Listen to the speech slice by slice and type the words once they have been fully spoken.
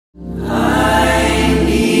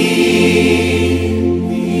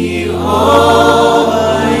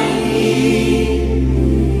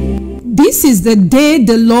This is the day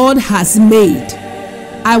the Lord has made.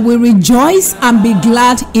 I will rejoice and be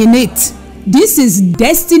glad in it. This is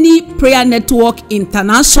Destiny Prayer Network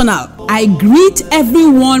International. I greet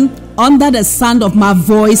everyone under the sound of my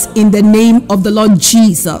voice in the name of the Lord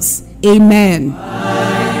Jesus. Amen.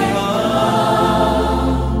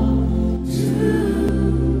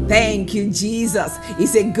 Thank you, Jesus.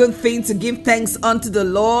 It's a good thing to give thanks unto the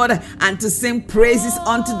Lord and to sing praises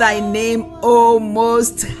unto thy name, O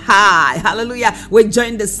Most High. Hallelujah. We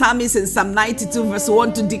join the psalmist in Psalm 92 verse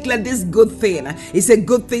 1 to declare this good thing. It's a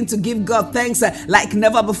good thing to give God thanks like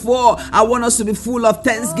never before. I want us to be full of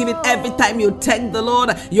thanksgiving. Every time you thank the Lord,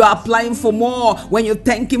 you are applying for more. When you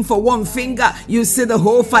thank him for one finger, you see the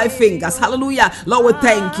whole 5 fingers. Hallelujah. Lord, we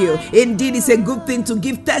thank you. Indeed, it's a good thing to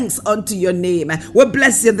give thanks unto your name. We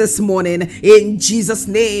bless you this morning in Jesus'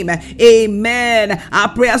 name. Amen. Our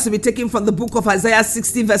prayers will be taken from the book of Isaiah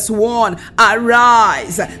 60 verse 1.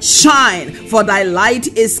 Arise, shine, for thy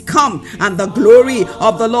light is come, and the glory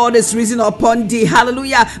of the Lord is risen upon thee.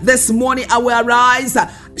 Hallelujah. This morning I will arise,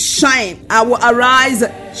 shine. I will arise,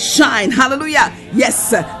 shine. Hallelujah.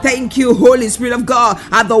 Yes, thank you, Holy Spirit of God.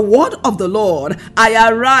 At the word of the Lord, I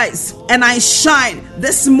arise and I shine.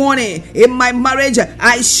 This morning in my marriage,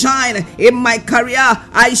 I shine. In my career,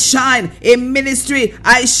 I shine. In ministry,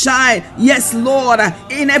 I shine. Yes, Lord,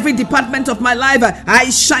 in every department of my life, I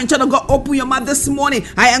shine. Child of God, open your mouth this morning.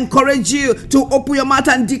 I encourage you to open your mouth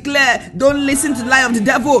and declare. Don't listen to the lie of the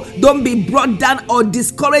devil. Don't be brought down or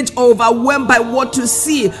discouraged or overwhelmed by what you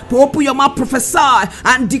see. Open your mouth, prophesy,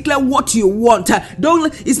 and declare what you want.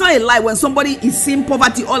 It's not a lie when somebody is seeing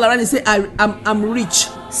poverty all around. You say, I'm rich.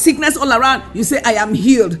 Sickness all around, you say, I am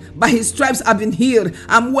healed. By his stripes I've been healed.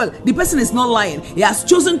 I'm well. The person is not lying. He has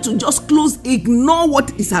chosen to just ignore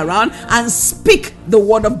what is around and speak the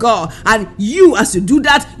word of God. And you, as you do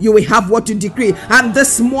that, you will have what you decree. And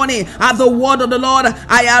this morning, at the word of the Lord,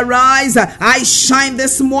 I arise, I shine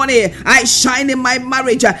this morning. I shine in my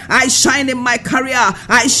marriage. I shine in my career.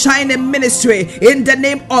 I shine in ministry. In the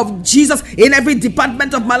name of Jesus, in every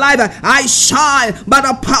department of my life, I shine by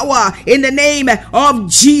the power in the name of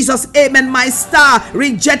Jesus. Amen. My star,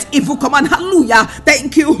 reject evil command. Hallelujah.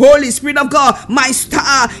 Thank you, Holy Spirit of God. My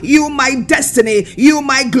star, you my destiny, you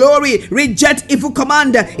my glory, reject evil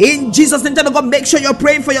command in Jesus' name. God, make sure you're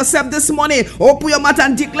praying for yourself this morning. Open your mouth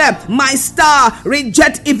and declare, my star,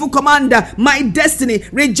 reject evil command. My destiny,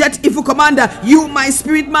 reject evil command. You my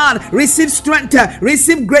spirit man, receive strength,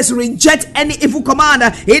 receive grace, reject any evil command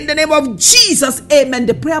in the name of Jesus. Amen.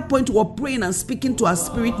 The prayer point, we're praying and speaking to our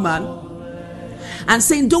spirit man and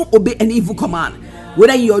saying, don't obey any evil command.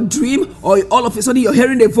 Whether in your dream or all of a sudden you're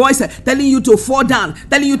hearing a voice telling you to fall down,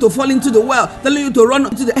 telling you to fall into the well, telling you to run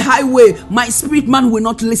to the highway, my spirit man will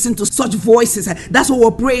not listen to such voices. That's what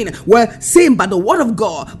we're praying. We're saying by the word of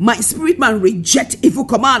God, my spirit man reject evil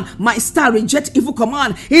command. My star reject evil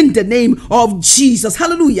command in the name of Jesus.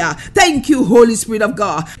 Hallelujah. Thank you, Holy Spirit of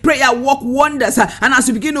God. Prayer work wonders. And as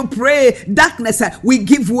you begin to pray, darkness will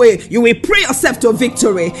give way. You will pray yourself to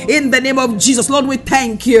victory in the name of Jesus. Lord, we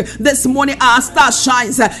thank you. This morning our star shines.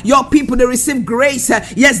 Your people, they receive grace.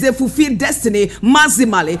 Yes, they fulfill destiny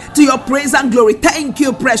maximally to your praise and glory. Thank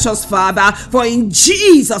you, precious Father, for in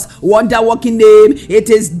Jesus' wonder working name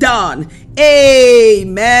it is done.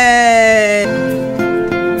 Amen.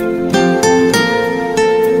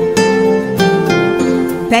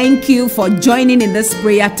 Thank you for joining in this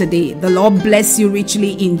prayer today. The Lord bless you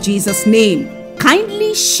richly in Jesus' name.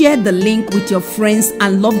 Kindly share the link with your friends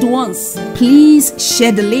and loved ones. Please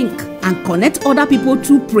share the link and connect other people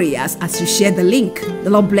through prayers as you share the link. The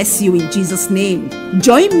Lord bless you in Jesus' name.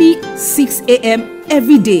 Join me 6 a.m.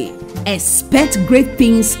 every day. Expect great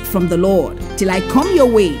things from the Lord. Till I come your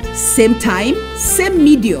way, same time, same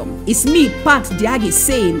medium. It's me, Pat Diagi,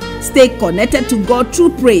 saying, stay connected to God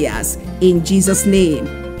through prayers in Jesus' name.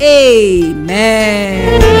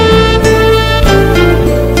 Amen.